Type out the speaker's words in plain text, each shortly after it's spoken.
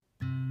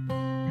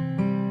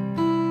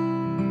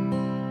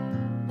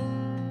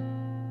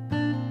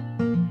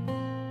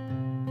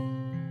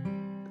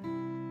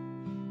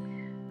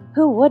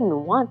Who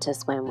wouldn't want to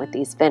swim with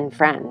these Finn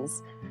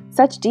friends?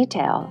 Such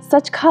detail,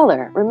 such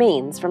color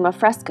remains from a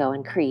fresco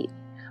in Crete,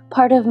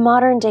 part of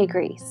modern-day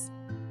Greece.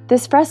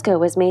 This fresco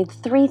was made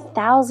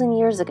 3,000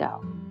 years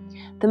ago.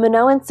 The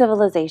Minoan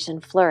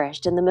civilization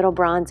flourished in the Middle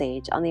Bronze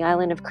Age on the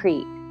island of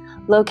Crete,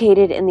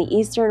 located in the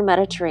eastern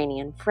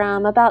Mediterranean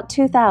from about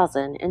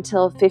 2000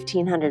 until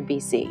 1500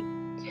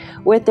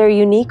 BC. With their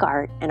unique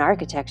art and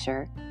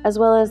architecture, as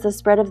well as the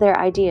spread of their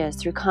ideas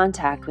through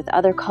contact with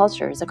other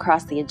cultures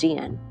across the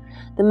Aegean,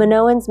 the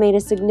Minoans made a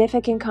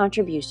significant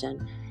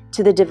contribution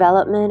to the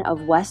development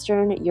of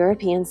Western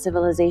European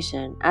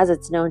civilization as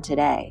it's known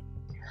today.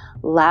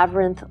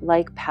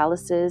 Labyrinth-like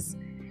palaces,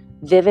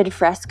 vivid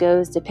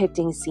frescoes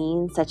depicting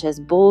scenes such as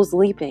bulls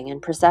leaping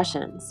in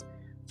processions,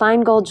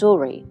 fine gold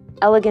jewelry,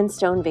 elegant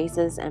stone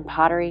vases, and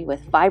pottery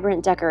with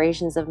vibrant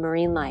decorations of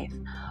marine life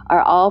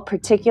are all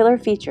particular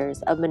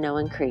features of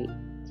Minoan Crete.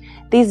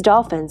 These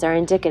dolphins are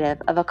indicative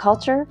of a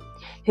culture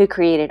who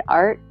created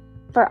art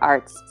for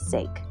art's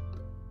sake.